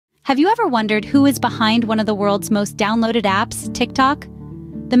Have you ever wondered who is behind one of the world's most downloaded apps, TikTok?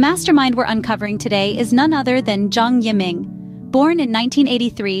 The mastermind we're uncovering today is none other than Zhang Yiming. Born in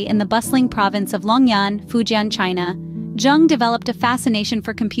 1983 in the bustling province of Longyan, Fujian, China, Zhang developed a fascination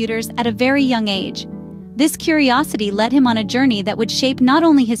for computers at a very young age. This curiosity led him on a journey that would shape not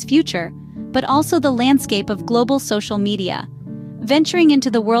only his future, but also the landscape of global social media. Venturing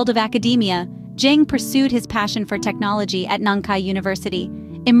into the world of academia, Zhang pursued his passion for technology at Nankai University,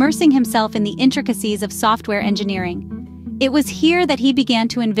 immersing himself in the intricacies of software engineering. It was here that he began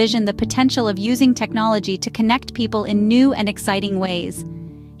to envision the potential of using technology to connect people in new and exciting ways.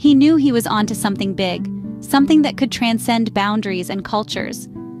 He knew he was onto something big, something that could transcend boundaries and cultures.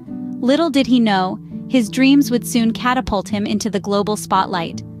 Little did he know, his dreams would soon catapult him into the global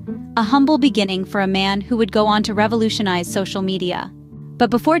spotlight. A humble beginning for a man who would go on to revolutionize social media. But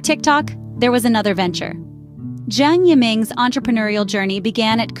before TikTok, there was another venture. Zhang Yiming's entrepreneurial journey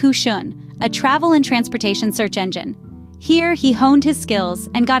began at Kushun, a travel and transportation search engine. Here, he honed his skills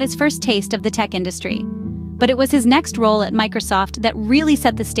and got his first taste of the tech industry. But it was his next role at Microsoft that really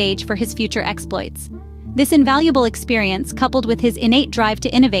set the stage for his future exploits. This invaluable experience, coupled with his innate drive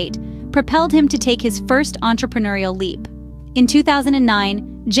to innovate, propelled him to take his first entrepreneurial leap. In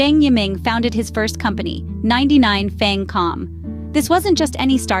 2009, Zhang Yiming founded his first company, 99fang.com. This wasn't just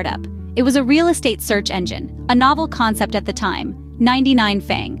any startup. It was a real estate search engine, a novel concept at the time.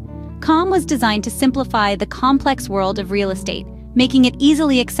 99fang.com was designed to simplify the complex world of real estate, making it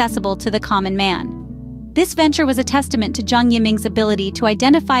easily accessible to the common man. This venture was a testament to Zhang Yiming's ability to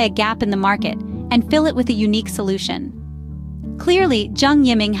identify a gap in the market and fill it with a unique solution. Clearly, Zhang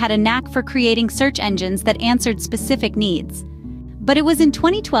Yiming had a knack for creating search engines that answered specific needs. But it was in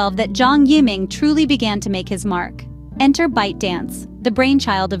 2012 that Zhang Yiming truly began to make his mark. Enter ByteDance, the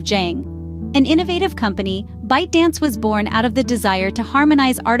brainchild of Zhang. An innovative company, ByteDance was born out of the desire to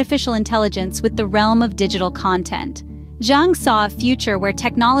harmonize artificial intelligence with the realm of digital content. Zhang saw a future where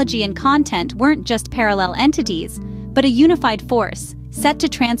technology and content weren't just parallel entities, but a unified force, set to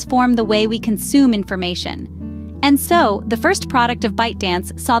transform the way we consume information. And so, the first product of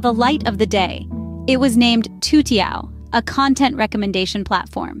ByteDance saw the light of the day. It was named Tutiao, a content recommendation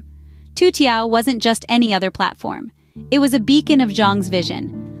platform. Tutiao wasn't just any other platform. It was a beacon of Zhang's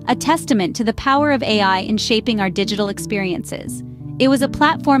vision, a testament to the power of AI in shaping our digital experiences. It was a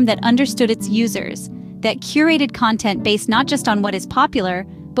platform that understood its users, that curated content based not just on what is popular,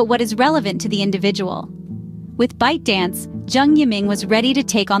 but what is relevant to the individual. With ByteDance, Zhang Yiming was ready to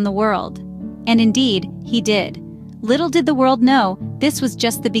take on the world. And indeed, he did. Little did the world know, this was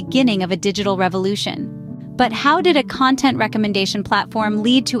just the beginning of a digital revolution. But how did a content recommendation platform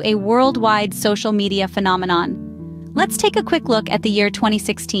lead to a worldwide social media phenomenon? Let's take a quick look at the year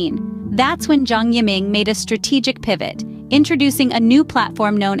 2016. That's when Zhang Yiming made a strategic pivot, introducing a new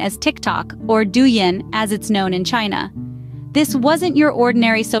platform known as TikTok, or Douyin as it's known in China. This wasn't your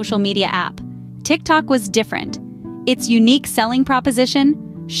ordinary social media app. TikTok was different. Its unique selling proposition: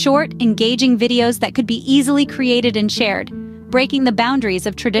 short, engaging videos that could be easily created and shared, breaking the boundaries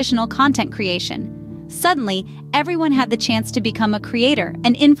of traditional content creation. Suddenly, everyone had the chance to become a creator,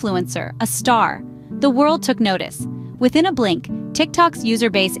 an influencer, a star. The world took notice. Within a blink, TikTok's user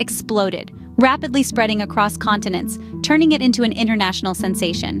base exploded, rapidly spreading across continents, turning it into an international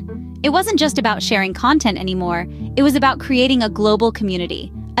sensation. It wasn't just about sharing content anymore, it was about creating a global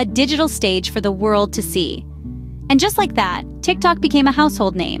community, a digital stage for the world to see. And just like that, TikTok became a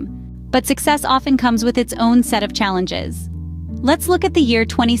household name. But success often comes with its own set of challenges. Let's look at the year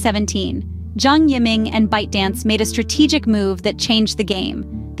 2017. Zhang Yiming and ByteDance made a strategic move that changed the game: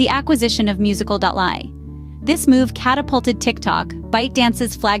 the acquisition of Musical.ly. This move catapulted TikTok,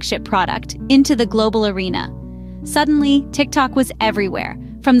 ByteDance's flagship product, into the global arena. Suddenly, TikTok was everywhere,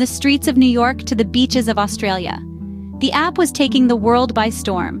 from the streets of New York to the beaches of Australia. The app was taking the world by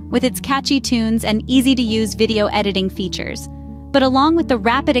storm, with its catchy tunes and easy-to-use video editing features. But along with the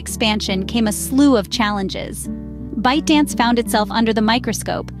rapid expansion came a slew of challenges. ByteDance found itself under the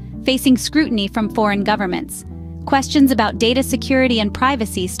microscope, facing scrutiny from foreign governments. Questions about data security and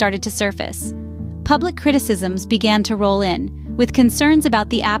privacy started to surface. Public criticisms began to roll in, with concerns about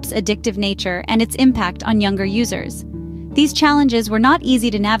the app's addictive nature and its impact on younger users. These challenges were not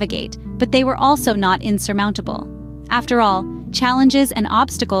easy to navigate, but they were also not insurmountable. After all, challenges and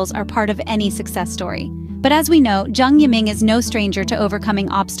obstacles are part of any success story. But as we know, Zhang Yiming is no stranger to overcoming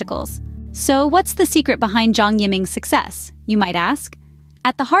obstacles. So what's the secret behind Zhang Yiming's success, you might ask?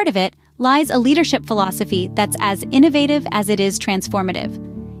 At the heart of it lies a leadership philosophy that's as innovative as it is transformative.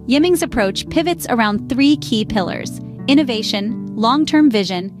 Yiming's approach pivots around three key pillars: innovation, long-term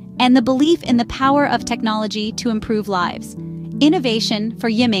vision, and the belief in the power of technology to improve lives. Innovation, for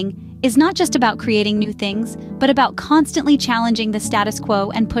Yiming, is not just about creating new things, but about constantly challenging the status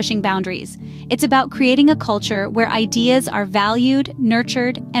quo and pushing boundaries. It's about creating a culture where ideas are valued,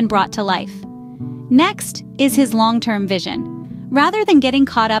 nurtured, and brought to life. Next is his long-term vision. Rather than getting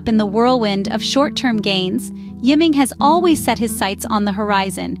caught up in the whirlwind of short-term gains, Yiming has always set his sights on the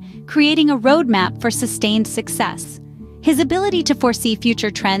horizon, creating a roadmap for sustained success. His ability to foresee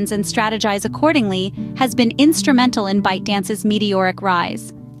future trends and strategize accordingly has been instrumental in ByteDance's meteoric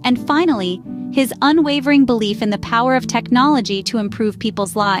rise. And finally, his unwavering belief in the power of technology to improve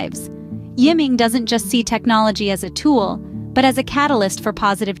people's lives. Yiming doesn't just see technology as a tool, but as a catalyst for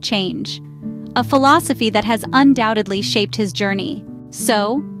positive change. A philosophy that has undoubtedly shaped his journey.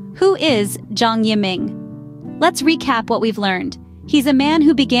 So, who is Zhang Yiming? Let's recap what we've learned. He's a man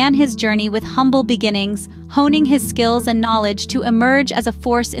who began his journey with humble beginnings, honing his skills and knowledge to emerge as a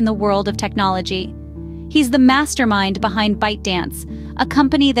force in the world of technology. He's the mastermind behind ByteDance, a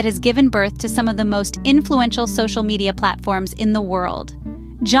company that has given birth to some of the most influential social media platforms in the world.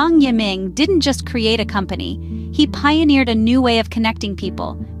 Zhang Yiming didn't just create a company, he pioneered a new way of connecting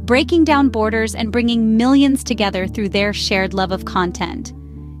people, breaking down borders and bringing millions together through their shared love of content.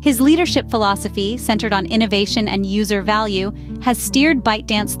 His leadership philosophy, centered on innovation and user value, has steered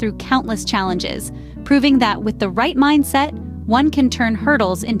ByteDance through countless challenges, proving that with the right mindset, one can turn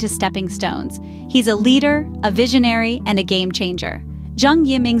hurdles into stepping stones. He's a leader, a visionary, and a game changer. Zhang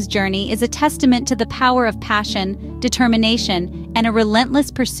Yiming's journey is a testament to the power of passion, determination, and a relentless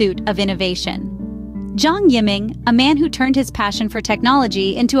pursuit of innovation. Zhang Yiming, a man who turned his passion for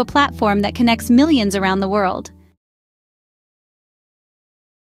technology into a platform that connects millions around the world.